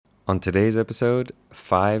On today's episode,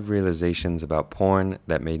 5 realizations about porn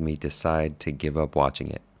that made me decide to give up watching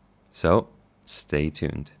it. So, stay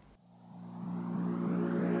tuned.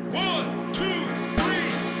 1, 2, 3,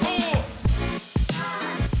 4.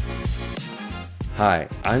 Hi,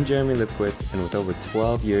 I'm Jeremy Lipkowitz, and with over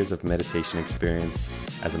 12 years of meditation experience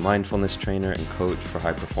as a mindfulness trainer and coach for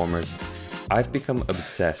high performers, I've become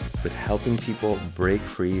obsessed with helping people break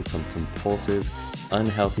free from compulsive,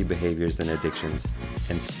 unhealthy behaviors and addictions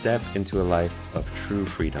and step into a life of true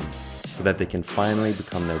freedom so that they can finally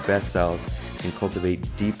become their best selves and cultivate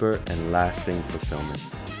deeper and lasting fulfillment.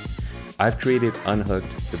 I've created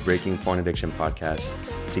Unhooked, the Breaking Porn Addiction podcast,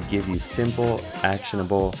 to give you simple,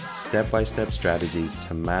 actionable, step-by-step strategies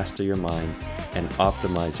to master your mind and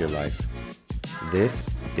optimize your life. This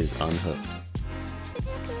is Unhooked.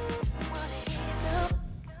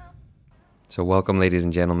 So welcome, ladies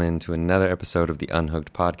and gentlemen, to another episode of the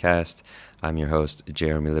Unhooked podcast. I'm your host,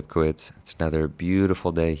 Jeremy Lipkowitz. It's another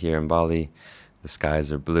beautiful day here in Bali. The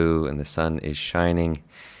skies are blue and the sun is shining.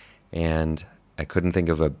 And I couldn't think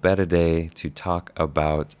of a better day to talk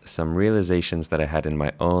about some realizations that I had in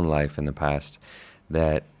my own life in the past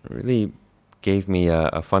that really gave me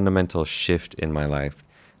a fundamental shift in my life,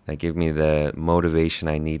 that gave me the motivation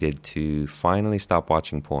I needed to finally stop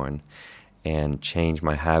watching porn and change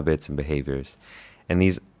my habits and behaviors. And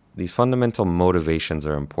these fundamental motivations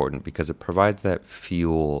are important because it provides that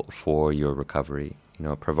fuel for your recovery.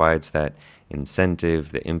 It provides that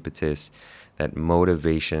incentive, the impetus, that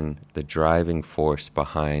motivation, the driving force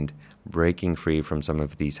behind breaking free from some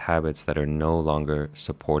of these habits that are no longer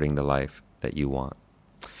supporting the life that you want.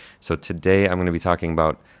 So today I'm going to be talking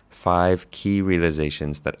about 5 key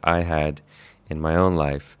realizations that I had in my own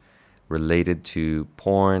life related to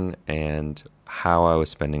porn and how I was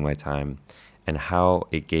spending my time and how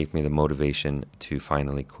it gave me the motivation to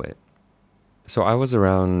finally quit. So I was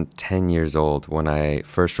around 10 years old when I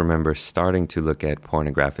first remember starting to look at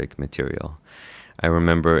pornographic material. I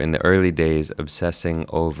remember in the early days obsessing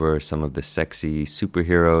over some of the sexy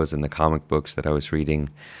superheroes in the comic books that I was reading.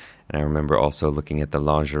 And I remember also looking at the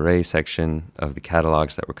lingerie section of the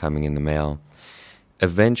catalogs that were coming in the mail.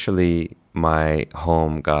 Eventually, my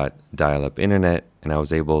home got dial-up internet, and I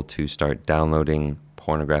was able to start downloading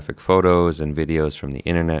pornographic photos and videos from the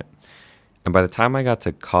internet. And by the time I got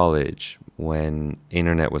to college, when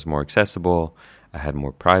internet was more accessible, I had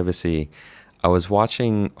more privacy, I was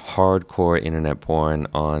watching hardcore internet porn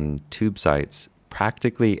on tube sites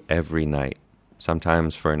practically every night,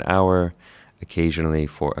 sometimes for an hour, occasionally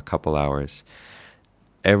for a couple hours.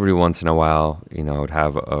 Every once in a while, I would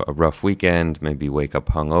have a rough weekend, maybe wake up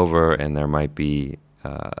hungover, and there might be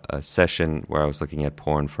a session where I was looking at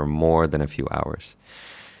porn for more than a few hours.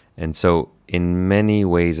 And so in many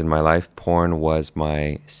ways in my life, porn was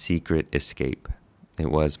my secret escape.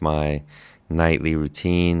 It was my nightly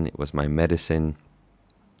routine. It was my medicine.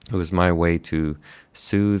 It was my way to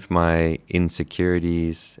soothe my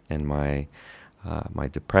insecurities and my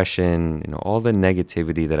depression, all the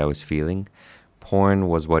negativity that I was feeling. Porn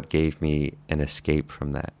was what gave me an escape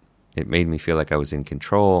from that. It made me feel like I was in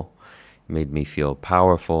control. It made me feel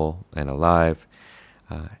powerful and alive.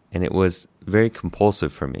 And it was very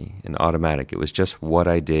compulsive for me and automatic. It was just what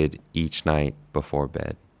I did each night before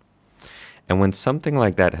bed. And when something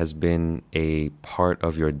like that has been a part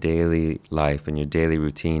of your daily life and your daily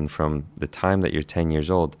routine from the time that you're 10 years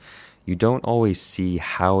old, you don't always see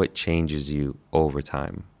how it changes you over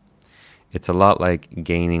time. It's a lot like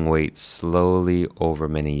gaining weight slowly over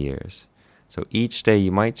many years. So each day you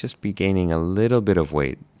might just be gaining a little bit of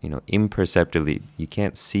weight, imperceptibly. You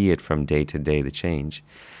can't see it from day to day, the change.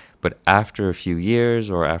 But after a few years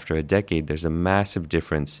or after a decade, there's a massive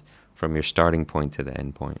difference from your starting point to the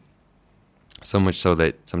end point. So much so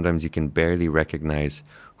that sometimes you can barely recognize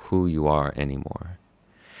who you are anymore.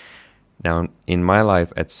 Now, in my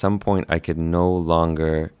life, at some point, I could no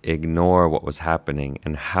longer ignore what was happening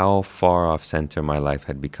and how far off center my life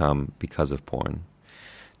had become because of porn.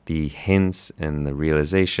 The hints and the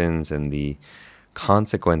realizations and the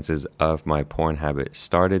consequences of my porn habit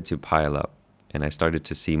started to pile up, and I started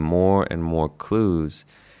to see more and more clues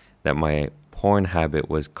that my porn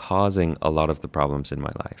habit was causing a lot of the problems in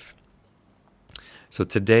my life. So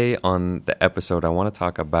today on the episode, I want to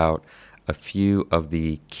talk about a few of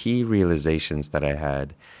the key realizations that I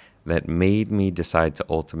had that made me decide to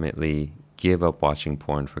ultimately give up watching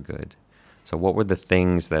porn for good. So what were the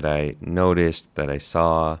things that I noticed, that I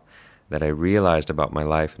saw, that I realized about my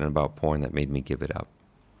life and about porn that made me give it up?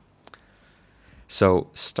 So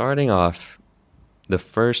starting off, the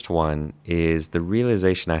first one is the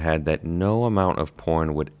realization I had that no amount of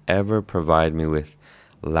porn would ever provide me with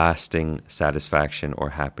lasting satisfaction or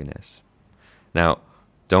happiness. Now,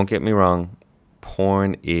 don't get me wrong,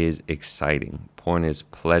 porn is exciting. Porn is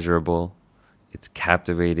pleasurable. It's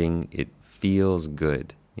captivating. It feels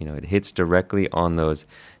good. It hits directly on those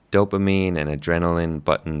dopamine and adrenaline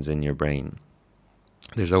buttons in your brain.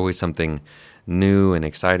 There's always something new and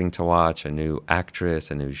exciting to watch, a new actress,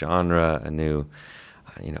 a new genre, a new,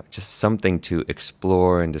 just something to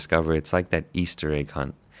explore and discover. It's like that Easter egg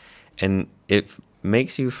hunt. And it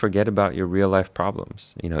makes you forget about your real life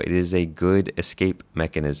problems. It is a good escape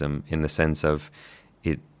mechanism in the sense of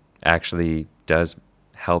it actually does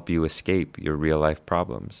help you escape your real life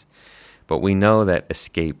problems. But we know that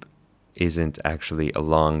escape isn't actually a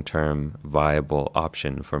long-term viable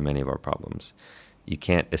option for many of our problems. You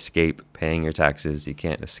can't escape paying your taxes. You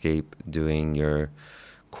can't escape doing your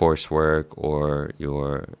coursework or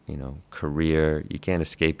your, career. You can't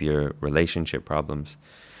escape your relationship problems.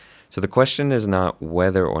 So the question is not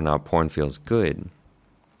whether or not porn feels good.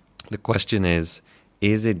 The question is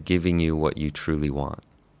it giving you what you truly want?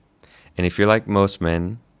 And if you're like most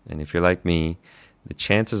men, and if you're like me, the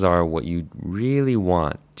chances are what you really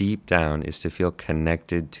want deep down is to feel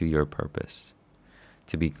connected to your purpose,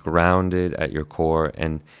 to be grounded at your core,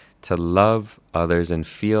 and to love others and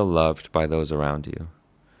feel loved by those around you.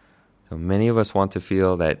 So many of us want to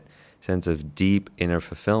feel that sense of deep inner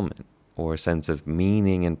fulfillment, or a sense of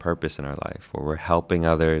meaning and purpose in our life, where we're helping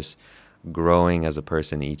others, growing as a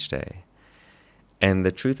person each day. And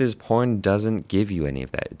the truth is, porn doesn't give you any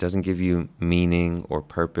of that. It doesn't give you meaning or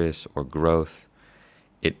purpose or growth.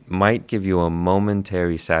 It might give you a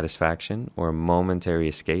momentary satisfaction or a momentary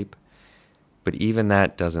escape, but even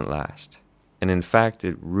that doesn't last. And in fact,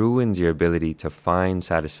 it ruins your ability to find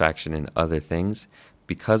satisfaction in other things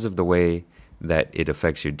because of the way that it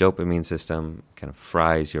affects your dopamine system, kind of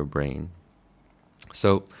fries your brain.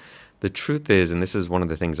 So the truth is, and this is one of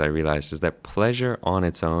the things I realized, is that pleasure on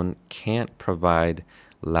its own can't provide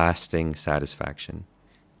lasting satisfaction.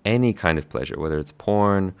 Any kind of pleasure, whether it's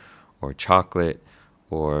porn or chocolate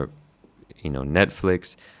or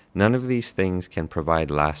Netflix, none of these things can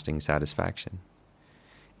provide lasting satisfaction.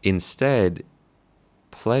 Instead,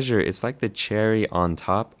 pleasure is like the cherry on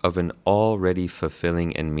top of an already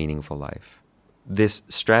fulfilling and meaningful life. This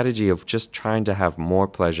strategy of just trying to have more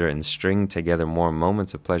pleasure and string together more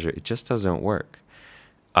moments of pleasure, it just doesn't work.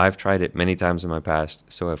 I've tried it many times in my past,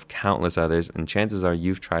 so have countless others, and chances are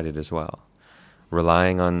you've tried it as well.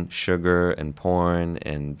 Relying on sugar and porn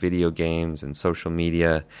and video games and social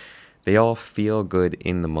media, they all feel good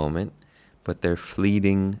in the moment, but they're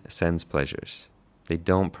fleeting sense pleasures. They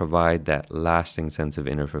don't provide that lasting sense of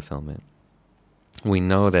inner fulfillment. We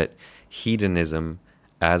know that hedonism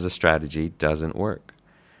as a strategy doesn't work.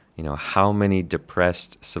 How many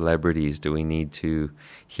depressed celebrities do we need to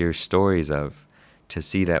hear stories of to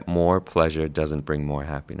see that more pleasure doesn't bring more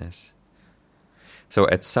happiness? So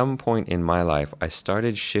at some point in my life, I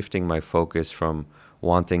started shifting my focus from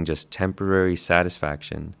wanting just temporary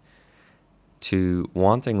satisfaction to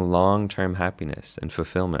wanting long-term happiness and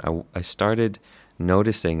fulfillment. I started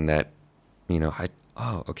noticing that,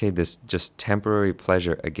 this just temporary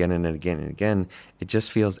pleasure again and again and again, it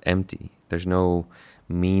just feels empty. There's no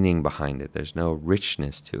meaning behind it. There's no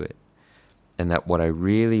richness to it. And that what I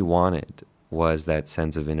really wanted was that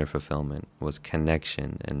sense of inner fulfillment, was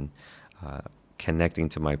connection and connecting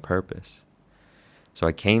to my purpose. So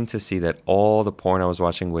I came to see that all the porn I was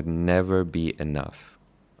watching would never be enough.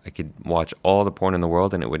 I could watch all the porn in the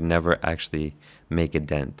world and it would never actually make a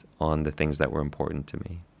dent on the things that were important to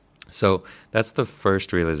me. So that's the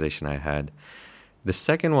first realization I had. The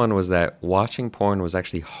second one was that watching porn was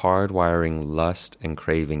actually hardwiring lust and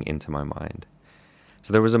craving into my mind.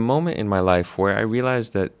 So there was a moment in my life where I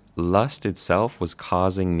realized that lust itself was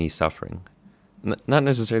causing me suffering. Not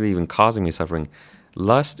necessarily even causing me suffering.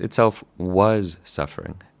 Lust itself was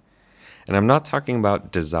suffering. And I'm not talking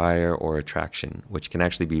about desire or attraction, which can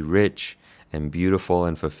actually be rich and beautiful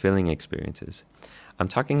and fulfilling experiences. I'm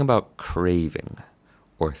talking about craving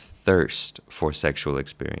or thirst for sexual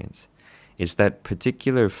experience. It's that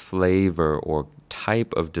particular flavor or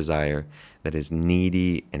type of desire that is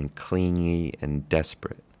needy and clingy and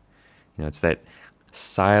desperate. It's that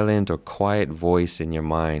silent or quiet voice in your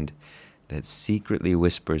mind that secretly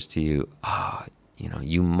whispers to you,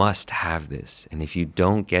 you must have this. And if you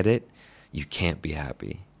don't get it, you can't be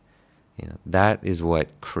happy. That is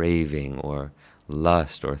what craving or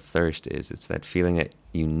lust or thirst is. It's that feeling that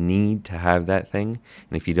you need to have that thing,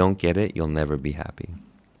 and if you don't get it, you'll never be happy.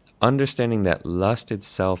 Understanding that lust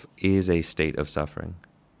itself is a state of suffering.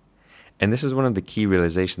 And this is one of the key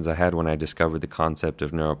realizations I had when I discovered the concept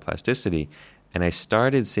of neuroplasticity, And I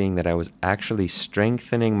started seeing that I was actually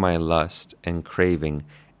strengthening my lust and craving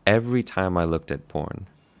every time I looked at porn.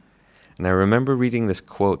 And I remember reading this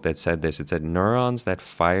quote that said this. It said, "Neurons that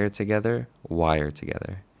fire together wire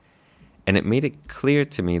together." And it made it clear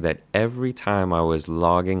to me that every time I was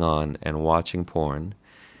logging on and watching porn,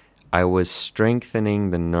 I was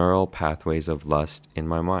strengthening the neural pathways of lust in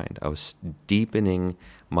my mind. I was deepening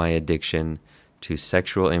my addiction to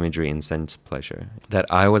sexual imagery and sense pleasure. That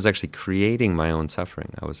I was actually creating my own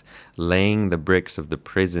suffering. I was laying the bricks of the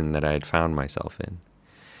prison that I had found myself in.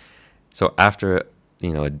 So after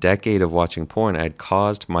a decade of watching porn, I had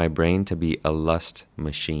caused my brain to be a lust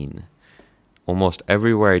machine. Almost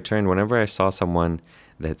everywhere I turned, whenever I saw someone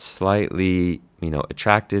that slightly,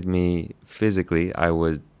 attracted me physically, I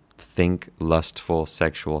would think lustful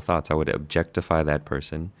sexual thoughts. I would objectify that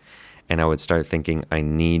person, and I would start thinking, I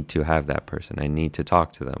need to have that person. I need to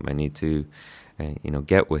talk to them. I need to,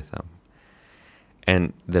 get with them.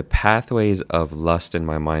 And the pathways of lust in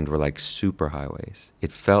my mind were like superhighways.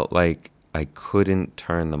 It felt like I couldn't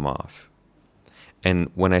turn them off.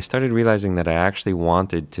 And when I started realizing that I actually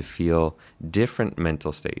wanted to feel different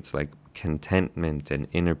mental states like contentment and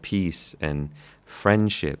inner peace and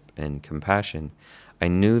friendship and compassion, I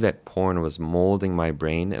knew that porn was molding my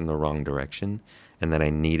brain in the wrong direction and that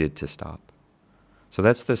I needed to stop. So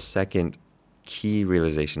that's the second key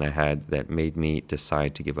realization I had that made me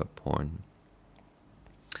decide to give up porn.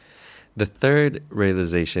 The third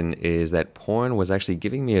realization is that porn was actually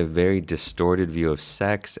giving me a very distorted view of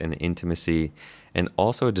sex and intimacy, and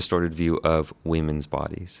also a distorted view of women's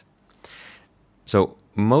bodies. So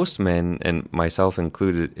most men, and myself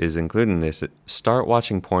included in this, start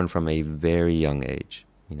watching porn from a very young age,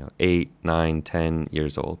 8, 9, 10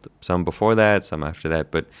 years old. Some before that, some after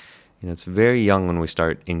that, but it's very young when we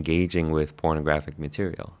start engaging with pornographic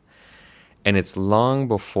material. And it's long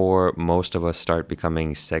before most of us start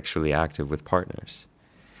becoming sexually active with partners.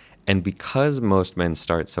 And because most men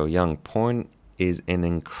start so young, porn is an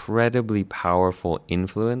incredibly powerful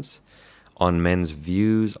influence on men's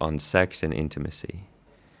views on sex and intimacy.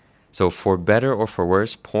 So for better or for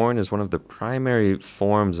worse, porn is one of the primary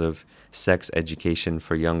forms of sex education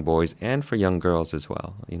for young boys and for young girls as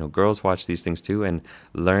well. Girls watch these things too and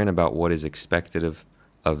learn about what is expected of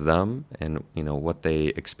them and what they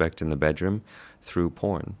expect in the bedroom through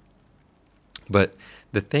porn. But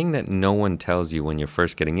the thing that no one tells you when you're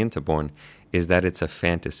first getting into porn is that it's a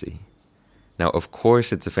fantasy. Now, of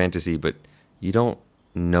course it's a fantasy, but you don't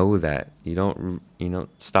know that. You don't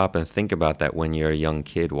stop and think about that when you're a young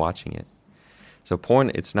kid watching it. So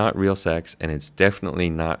porn, it's not real sex, and it's definitely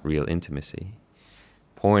not real intimacy.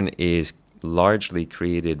 Porn is largely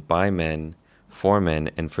created by men, for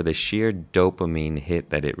men, and for the sheer dopamine hit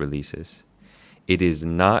that it releases. It is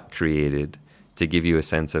not created to give you a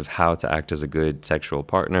sense of how to act as a good sexual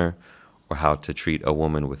partner, or how to treat a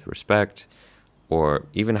woman with respect, or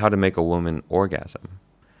even how to make a woman orgasm.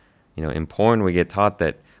 In porn, we get taught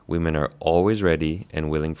that women are always ready and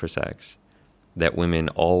willing for sex, that women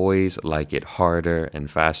always like it harder and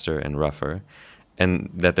faster and rougher, and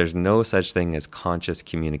that there's no such thing as conscious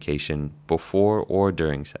communication before or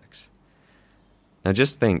during sex. Now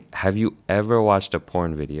just think, have you ever watched a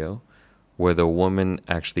porn video where the woman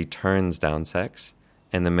actually turns down sex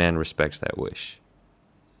and the man respects that wish?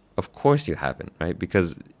 Of course you haven't, right?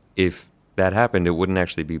 Because if that happened, it wouldn't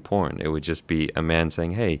actually be porn. It would just be a man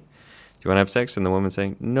saying, "Hey, do you want to have sex?" And the woman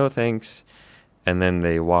saying, "No, thanks." And then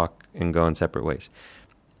they walk and go in separate ways.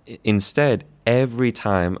 Instead, every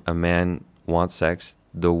time a man wants sex,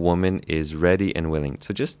 the woman is ready and willing.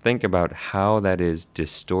 So just think about how that is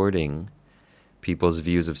distorting people's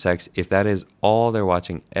views of sex if that is all they're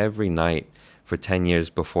watching every night for 10 years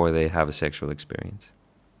before they have a sexual experience.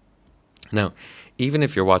 Now, even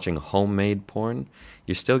if you're watching homemade porn,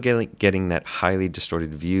 you're still getting that highly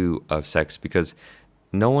distorted view of sex because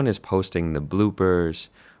no one is posting the bloopers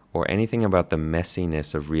or anything about the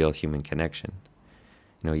messiness of real human connection.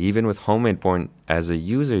 Even with homemade porn, as a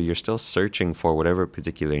user, you're still searching for whatever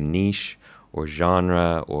particular niche or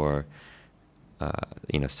genre or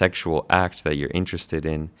sexual act that you're interested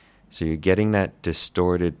in. So you're getting that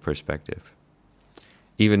distorted perspective.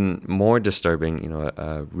 Even more disturbing,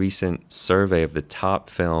 a recent survey of the top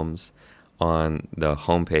films on the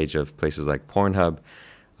homepage of places like Pornhub,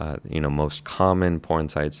 most common porn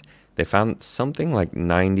sites, they found something like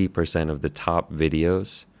 90% of the top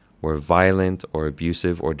videos were violent or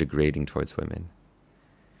abusive or degrading towards women.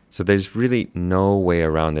 So there's really no way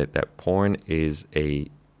around it that porn is a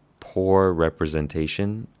poor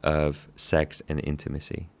representation of sex and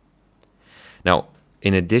intimacy. Now,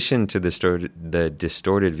 in addition to the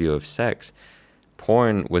distorted view of sex,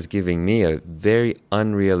 porn was giving me a very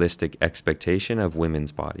unrealistic expectation of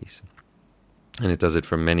women's bodies. And it does it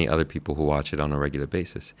for many other people who watch it on a regular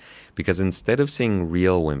basis. Because instead of seeing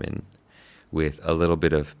real women with a little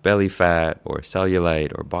bit of belly fat or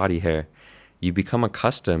cellulite or body hair, you become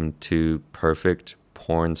accustomed to perfect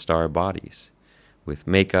porn star bodies with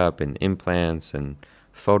makeup and implants and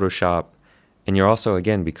Photoshop. And you're also,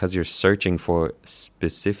 again, because you're searching for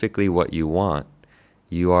specifically what you want,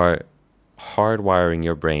 you are hardwiring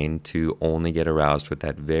your brain to only get aroused with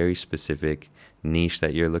that very specific niche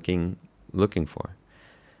that you're looking for.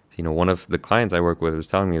 One of the clients I work with was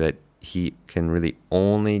telling me that he can really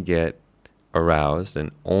only get aroused and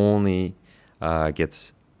only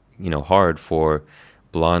gets hard for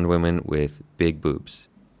blonde women with big boobs.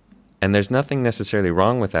 And there's nothing necessarily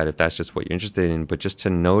wrong with that if that's just what you're interested in, but just to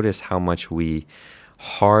notice how much we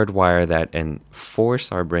hardwire that and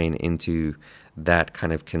force our brain into that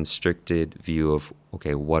kind of constricted view of,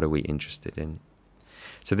 okay, what are we interested in?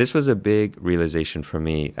 So this was a big realization for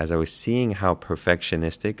me as I was seeing how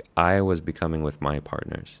perfectionistic I was becoming with my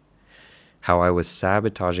partners, how I was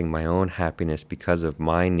sabotaging my own happiness because of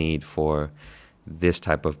my need for this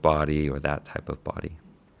type of body or that type of body.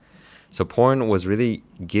 So porn was really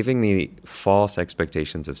giving me false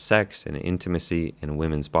expectations of sex and intimacy in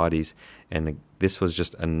women's bodies, and this was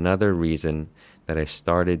just another reason that I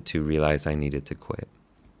started to realize I needed to quit.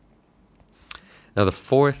 Now the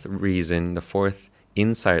fourth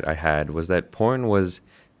insight I had was that porn was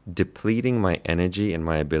depleting my energy and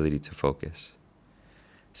my ability to focus.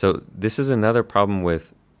 So this is another problem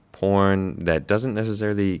with porn that doesn't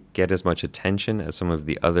necessarily get as much attention as some of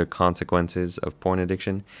the other consequences of porn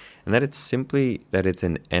addiction, and that it's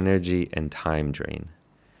an energy and time drain.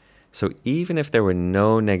 So even if there were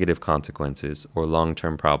no negative consequences or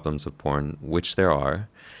long-term problems of porn, which there are,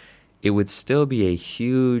 it would still be a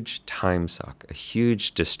huge time suck, a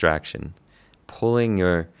huge distraction, pulling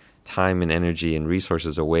your time and energy and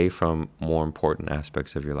resources away from more important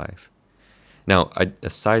aspects of your life. Now, a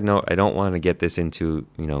side note, I don't want to get this into,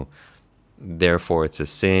 therefore it's a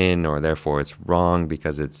sin or therefore it's wrong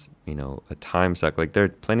because it's, a time suck. Like there are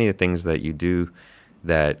plenty of things that you do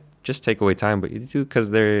that just take away time, but you do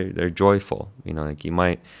because they're joyful. Like you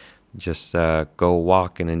might just go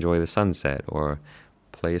walk and enjoy the sunset or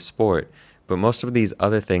play a sport. But most of these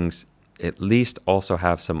other things at least also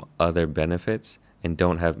have some other benefits and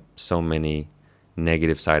don't have so many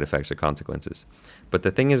negative side effects or consequences. But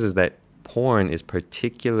the thing is that porn is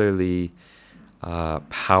particularly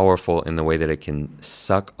powerful in the way that it can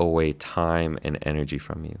suck away time and energy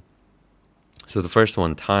from you. So the first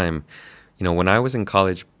one, time. When I was in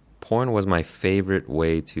college, porn was my favorite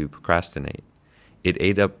way to procrastinate. It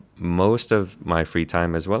ate up most of my free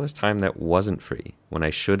time as well as time that wasn't free when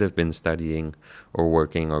I should have been studying or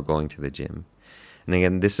working or going to the gym. And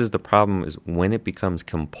again, this is the problem, is when it becomes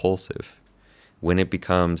compulsive, when it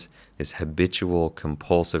becomes this habitual,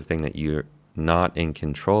 compulsive thing that you're not in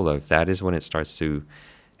control of, that is when it starts to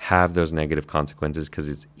have those negative consequences because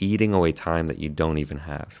it's eating away time that you don't even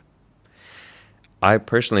have. I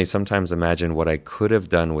personally sometimes imagine what I could have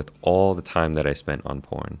done with all the time that I spent on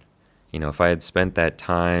porn. If I had spent that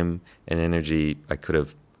time and energy, I could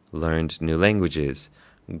have learned new languages,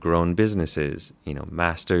 grown businesses,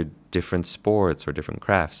 mastered different sports or different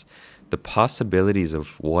crafts. The possibilities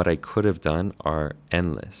of what I could have done are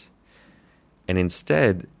endless. And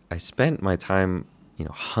instead, I spent my time,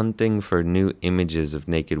 hunting for new images of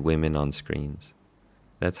naked women on screens.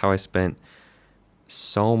 That's how I spent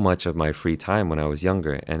so much of my free time when I was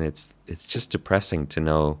younger. And it's just depressing to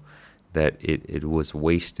know that it was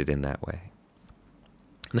wasted in that way.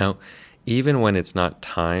 Now, even when it's not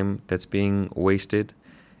time that's being wasted,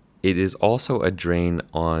 it is also a drain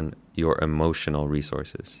on your emotional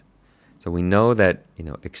resources. So we know that,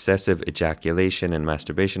 excessive ejaculation and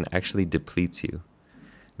masturbation actually depletes you,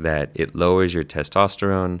 that it lowers your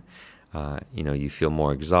testosterone, you feel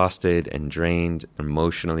more exhausted and drained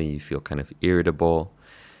emotionally, you feel kind of irritable.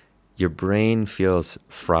 Your brain feels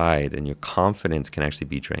fried and your confidence can actually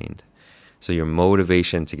be drained. So your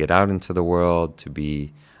motivation to get out into the world, to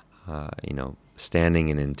be, standing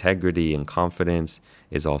in integrity and confidence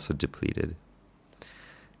is also depleted.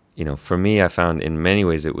 For me, I found in many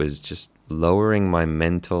ways it was just lowering my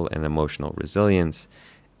mental and emotional resilience,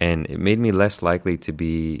 and it made me less likely to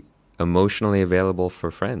be emotionally available for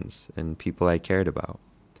friends and people I cared about.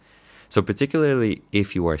 So particularly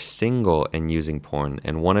if you are single and using porn,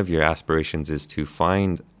 and one of your aspirations is to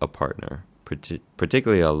find a partner,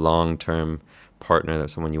 particularly a long-term partner,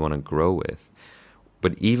 that's someone you want to grow with.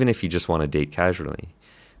 But even if you just want to date casually,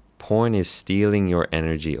 porn is stealing your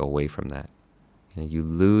energy away from that. You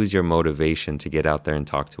lose your motivation to get out there and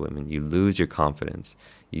talk to women. You lose your confidence.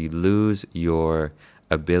 You lose your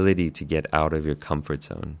ability to get out of your comfort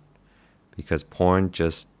zone because porn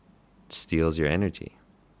just steals your energy.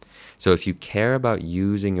 So if you care about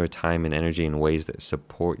using your time and energy in ways that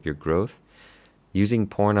support your growth, using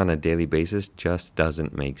porn on a daily basis just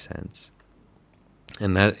doesn't make sense.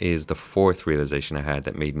 And that is the fourth realization I had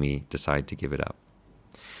that made me decide to give it up.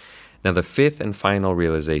 Now, the fifth and final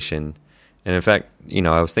realization, and in fact,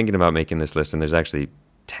 I was thinking about making this list, and there's actually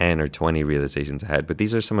 10 or 20 realizations I had, but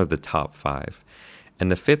these are some of the top 5. And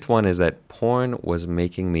the fifth one is that porn was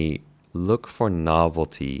making me look for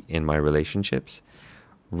novelty in my relationships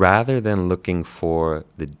rather than looking for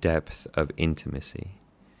the depth of intimacy.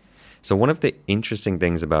 So one of the interesting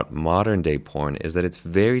things about modern day porn is that it's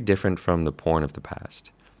very different from the porn of the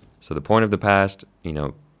past. So the porn of the past,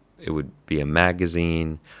 it would be a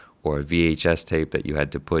magazine or a VHS tape that you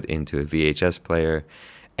had to put into a VHS player,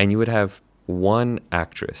 and you would have one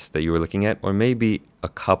actress that you were looking at, or maybe a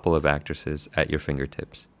couple of actresses at your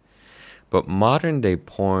fingertips. But modern day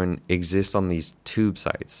porn exists on these tube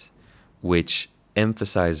sites, which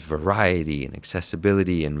emphasize variety and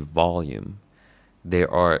accessibility and volume.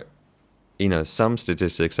 There are, some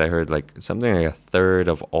statistics I heard, like something like a third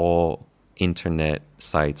of all internet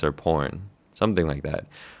sites are porn, something like that.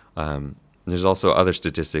 There's also other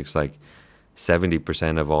statistics like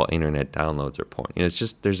 70% of all internet downloads are porn. It's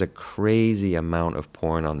just, there's a crazy amount of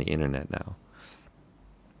porn on the internet now.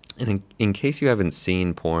 And in case you haven't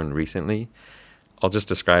seen porn recently, I'll just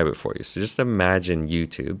describe it for you. So just imagine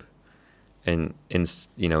YouTube, and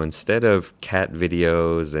instead of cat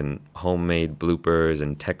videos and homemade bloopers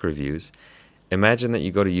and tech reviews, imagine that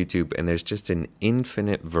you go to YouTube and there's just an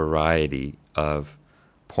infinite variety of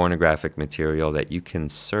pornographic material that you can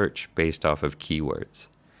search based off of keywords.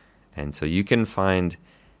 And so you can find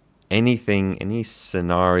anything, any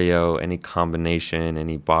scenario, any combination,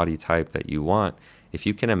 any body type that you want. If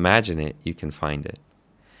you can imagine it, you can find it.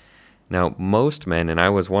 Now, most men, and I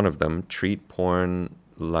was one of them, treat a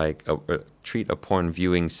porn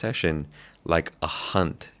viewing session like a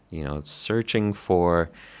hunt, searching for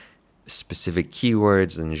specific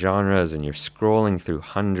keywords and genres, and you're scrolling through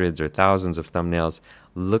hundreds or thousands of thumbnails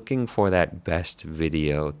looking for that best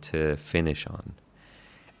video to finish on.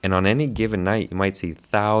 And on any given night, you might see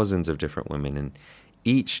thousands of different women, and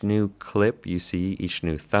each new clip you see, each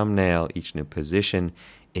new thumbnail, each new position,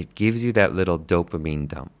 it gives you that little dopamine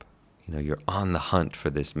dump. You're on the hunt for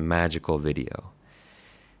this magical video.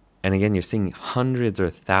 And again, you're seeing hundreds or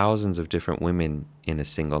thousands of different women in a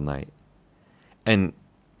single night. And,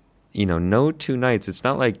 no 2 nights. It's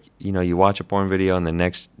not like, you watch a porn video and the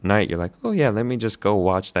next night you're like, oh yeah, let me just go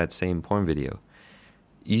watch that same porn video.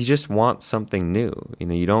 You just want something new.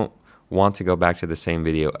 You don't want to go back to the same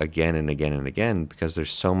video again and again and again because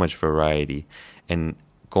there's so much variety. And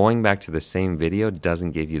going back to the same video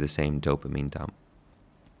doesn't give you the same dopamine dump.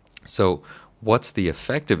 So what's the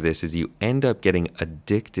effect of this is you end up getting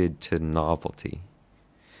addicted to novelty.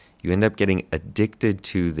 You end up getting addicted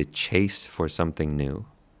to the chase for something new.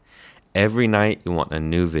 Every night you want a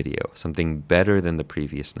new video, something better than the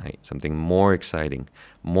previous night, something more exciting,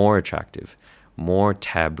 more attractive, more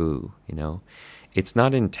taboo, It's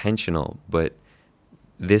not intentional, but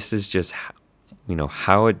this is just,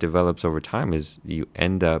 how it develops over time is you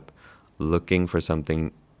end up looking for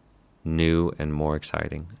something new and more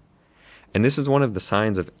exciting. And this is one of the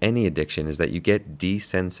signs of any addiction, is that you get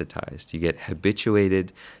desensitized. You get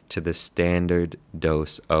habituated to the standard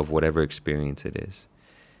dose of whatever experience it is.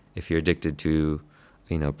 If you're addicted to,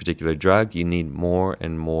 a particular drug, you need more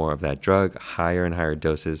and more of that drug, higher and higher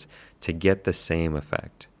doses to get the same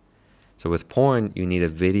effect. So with porn, you need a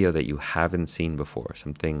video that you haven't seen before,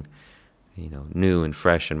 something, new and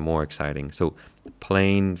fresh and more exciting. So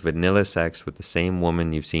plain vanilla sex with the same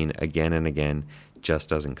woman you've seen again and again just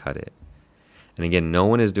doesn't cut it. And again, no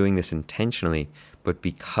one is doing this intentionally, but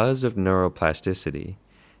because of neuroplasticity,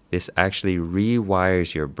 this actually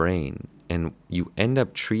rewires your brain, and you end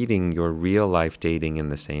up treating your real life dating in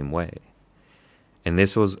the same way. And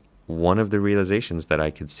this was one of the realizations that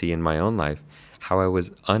I could see in my own life, how I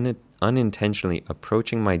was unintentionally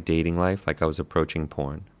approaching my dating life like I was approaching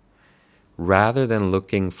porn. Rather than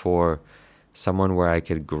looking for someone where I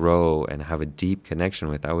could grow and have a deep connection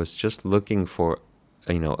with, I was just looking for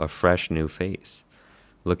a fresh new face,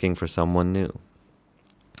 looking for someone new.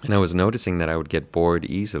 And I was noticing that I would get bored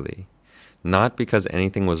easily, not because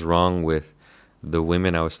anything was wrong with the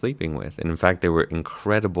women I was sleeping with. And in fact, they were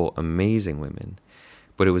incredible, amazing women.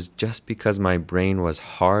 But it was just because my brain was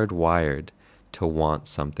hardwired to want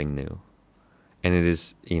something new. And it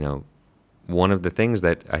is, one of the things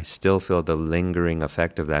that I still feel the lingering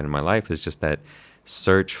effect of that in my life is just that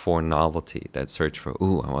search for novelty, that search for,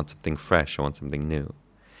 ooh, I want something fresh, I want something new.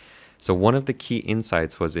 So one of the key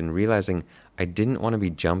insights was in realizing I didn't want to be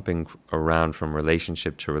jumping around from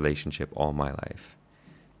relationship to relationship all my life.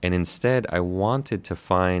 And instead, I wanted to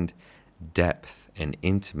find depth and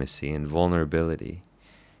intimacy and vulnerability.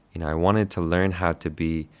 I wanted to learn how to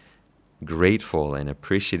be grateful and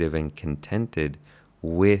appreciative and contented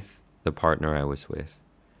with the partner I was with,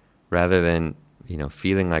 rather than,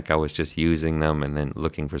 feeling like I was just using them and then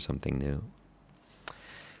looking for something new.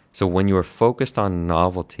 So when you are focused on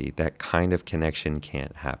novelty, that kind of connection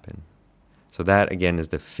can't happen. So that, again, is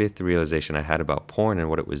the fifth realization I had about porn and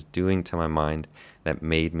what it was doing to my mind that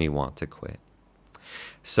made me want to quit.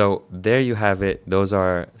 So there you have it. Those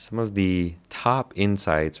are some of the top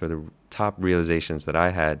insights or the top realizations that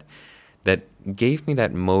I had that gave me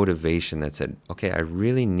that motivation that said, okay, I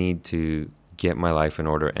really need to get my life in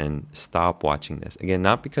order and stop watching this. Again,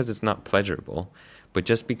 not because it's not pleasurable, but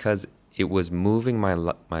just because it was moving my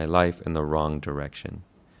life in the wrong direction.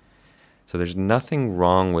 So there's nothing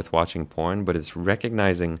wrong with watching porn, but it's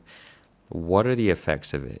recognizing what are the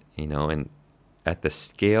effects of it, and at the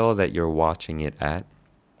scale that you're watching it at,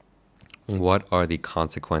 what are the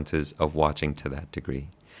consequences of watching to that degree?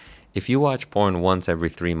 If you watch porn once every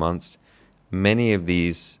 3 months, many of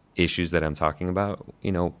these issues that I'm talking about,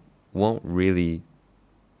 won't really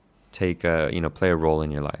play a role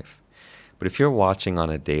in your life. But if you're watching on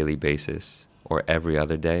a daily basis or every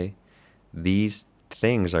other day, these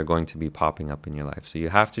things are going to be popping up in your life. So you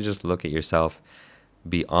have to just look at yourself,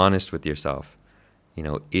 be honest with yourself.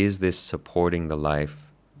 Is this supporting the life,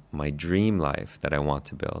 my dream life that I want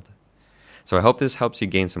to build? So I hope this helps you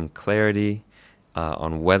gain some clarity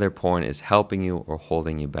on whether porn is helping you or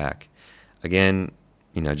holding you back. Again,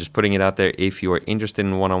 just putting it out there, if you are interested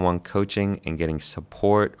in one-on-one coaching and getting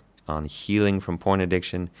support on healing from porn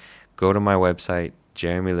addiction, go to my website,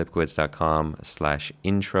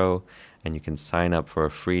 jeremylipkowitz.com/intro, and you can sign up for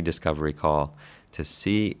a free discovery call to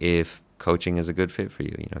see if coaching is a good fit for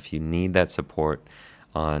you. If you need that support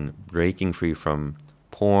on breaking free from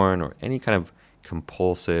porn or any kind of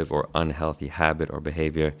compulsive or unhealthy habit or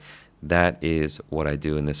behavior, that is what I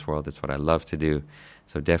do in this world. It's what I love to do.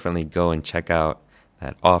 So definitely go and check out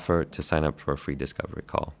that offer to sign up for a free discovery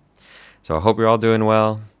call. So I hope you're all doing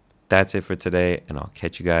well. That's it for today, and I'll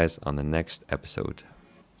catch you guys on the next episode.